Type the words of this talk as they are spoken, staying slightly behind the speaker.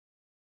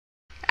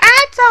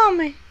saw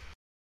me.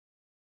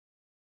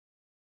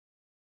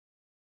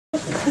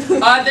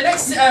 The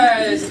next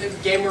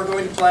game we're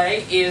going to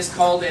play is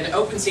called an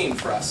open scene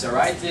for us,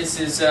 alright? This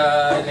is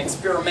an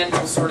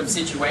experimental sort of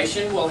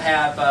situation. We'll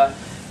have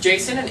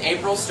Jason and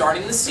April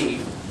starting the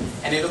scene,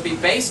 and it'll be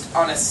based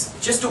on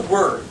just a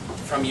word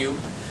from you.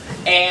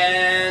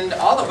 And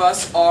all of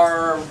us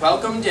are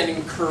welcomed and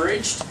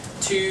encouraged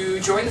to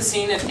join the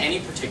scene at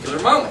any particular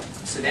moment.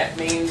 So that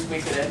means we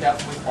could end up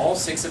with all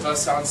 6 of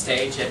us on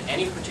stage at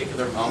any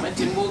particular moment,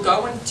 and we'll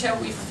go until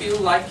we feel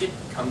like it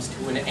comes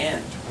to an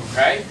end,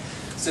 okay?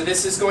 So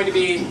this is going to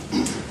be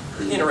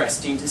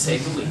interesting, to say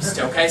the least,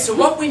 okay? So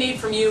what we need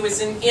from you is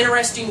an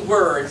interesting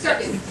word.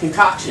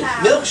 Concoction.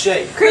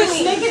 Milkshake.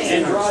 Creamy.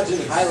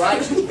 Androgyny. I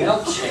like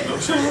milkshake.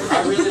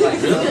 I really like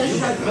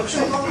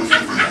milkshake.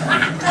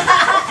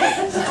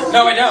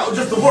 No, I don't. Oh,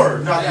 just the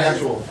word, not the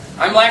actual.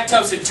 I'm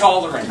lactose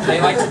intolerant.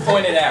 They like to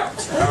point it out.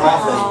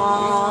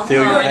 Aww.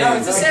 I know,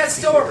 it's a sad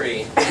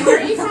story. Where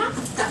are you from?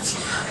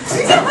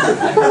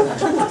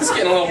 It's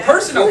getting a little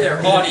personal there,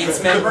 audience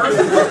member. Where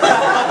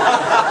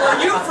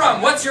are you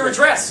from? What's your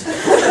address?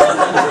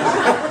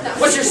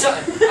 What's your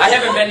son? I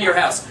haven't been to your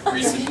house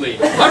recently.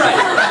 All right.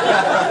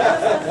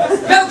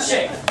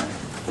 Milkshake.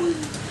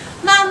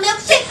 My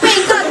milkshake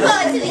brings our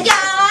blood to the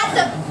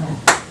yard.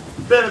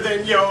 Better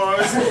than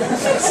yours.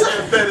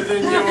 Better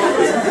than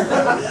yours.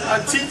 I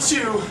teach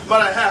you,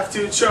 but I have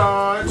to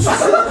charge. Good.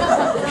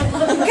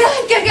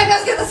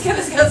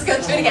 Let's go.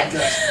 Do it again.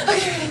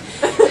 Okay.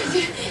 Do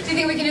you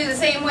think we can do it the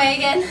same way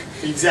again?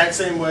 The exact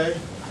same way.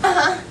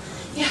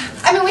 Yeah.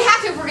 I mean, we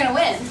have to if we're gonna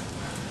win.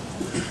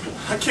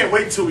 I can't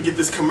wait till we get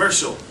this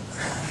commercial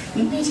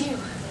Me too.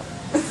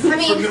 I for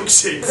mean,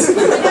 milkshakes.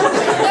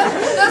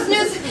 those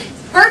new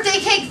birthday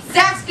cake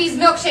Zaxby's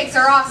milkshakes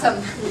are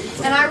awesome,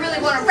 and I really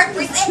want to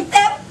represent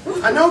them.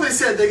 I know they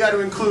said they got to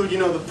include, you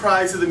know, the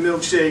price of the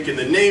milkshake and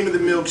the name of the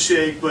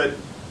milkshake, but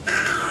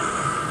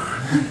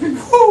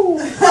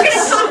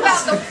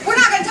We're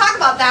not gonna talk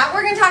about that.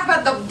 We're gonna talk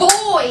about the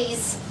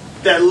boys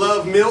that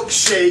love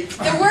milkshake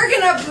that we're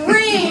gonna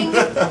bring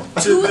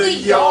to the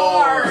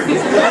yard.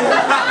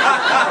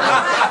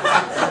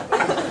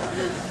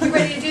 You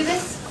ready to do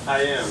this?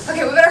 I am.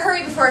 Okay, we better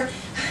hurry before,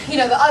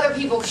 the other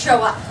people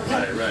show up.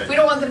 Okay? Right. We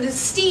don't want them to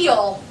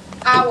steal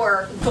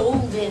our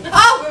golden.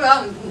 Oh,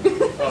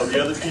 the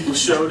other people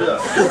showed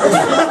up.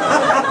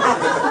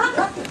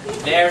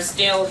 They're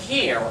still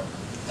here.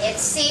 It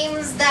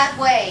seems that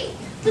way.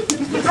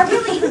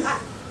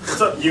 What's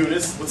up,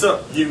 Eunice? What's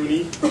up,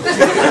 Uni?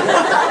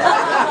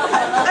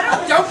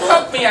 Don't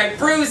poke me, I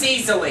bruise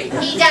easily.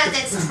 He does,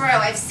 it's true,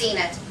 I've seen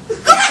it. Go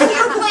back to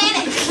your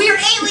planet! We're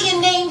alien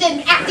named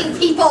and acting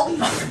people!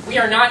 We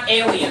are not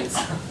aliens.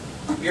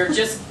 We are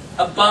just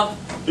above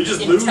They're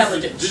just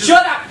intelligent. losing.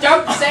 Shut up!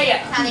 Don't say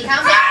it! Honey,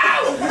 calm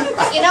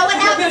down. You know what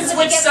happens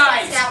when we Switch get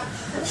sides. stressed out?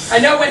 I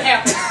know what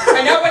happened.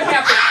 I know what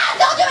happened.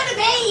 Don't do it to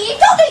me!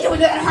 Don't be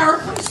doing it to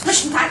her! I'm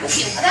splishing time with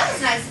you. Oh, that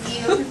was nice of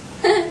you.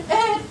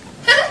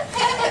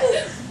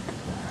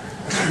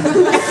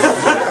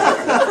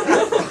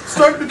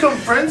 Start to become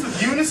friends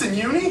with Eunice and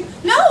Uni?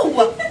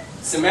 No!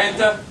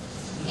 Samantha,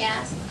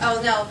 Yes.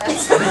 Oh, no,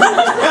 that's... Well,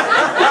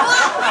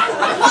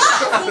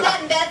 we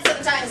get in bed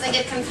sometimes, I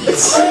get confused. They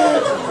just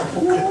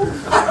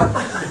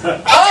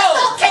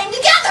all came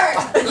together!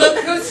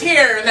 look who's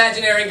here,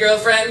 imaginary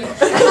girlfriend. Oh,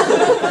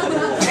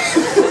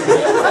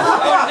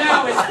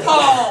 no, it's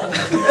Paul.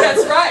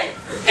 That's right.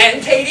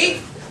 And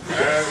Katie?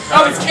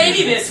 Oh, it's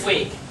Katie this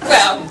week.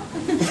 Well,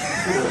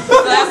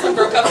 the last one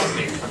broke up with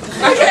me.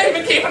 I can't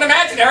even keep an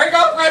imaginary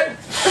girlfriend.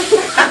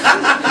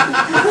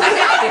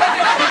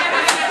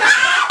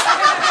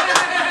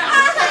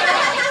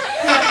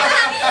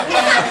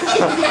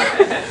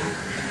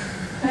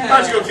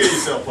 How'd you go kill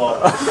yourself,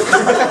 Paul?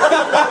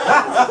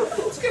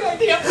 It's a good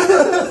idea.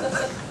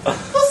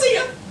 We'll see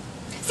you.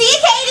 See you,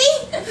 Katie!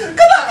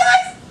 Come on,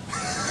 guys!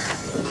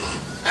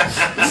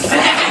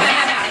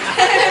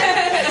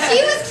 She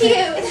was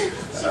cute.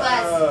 She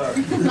was.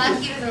 A lot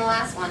cuter than the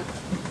last one.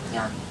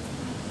 Yeah.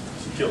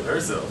 She killed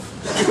herself.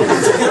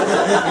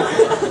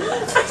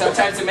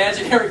 Sometimes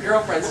imaginary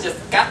girlfriends just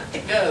got to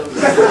go.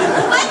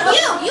 But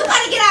you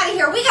gotta get out of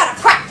here. We gotta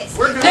practice.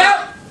 We're good.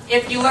 Now,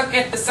 if you look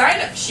at the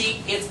sign-up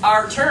sheet, it's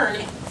our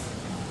turn.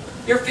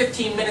 Your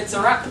 15 minutes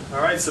are up.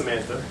 All right,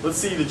 Samantha. Let's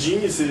see the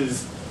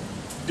geniuses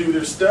do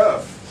their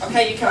stuff.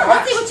 Okay, you can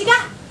Let's see watch. what you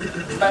got.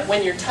 But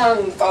when your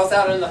tongue falls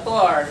out on the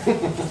floor,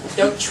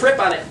 don't trip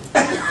on it.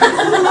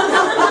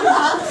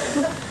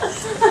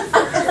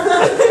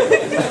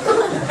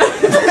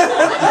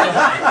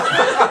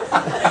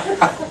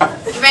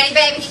 You ready,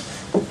 baby?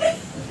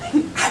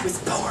 I was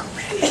born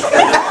ready.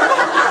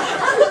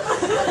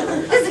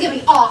 This is gonna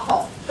be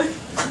awful.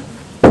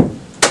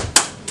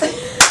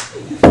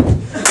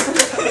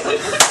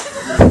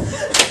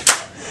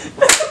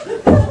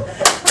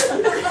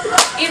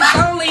 It's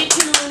only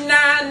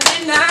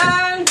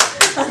 $2.99.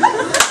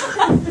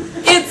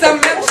 It's a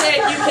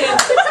milkshake you can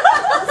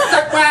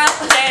suck right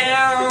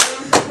down.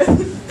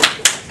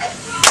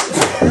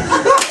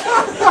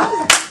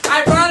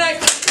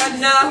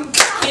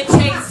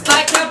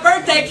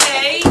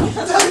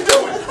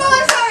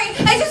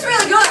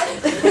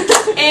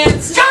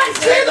 dance.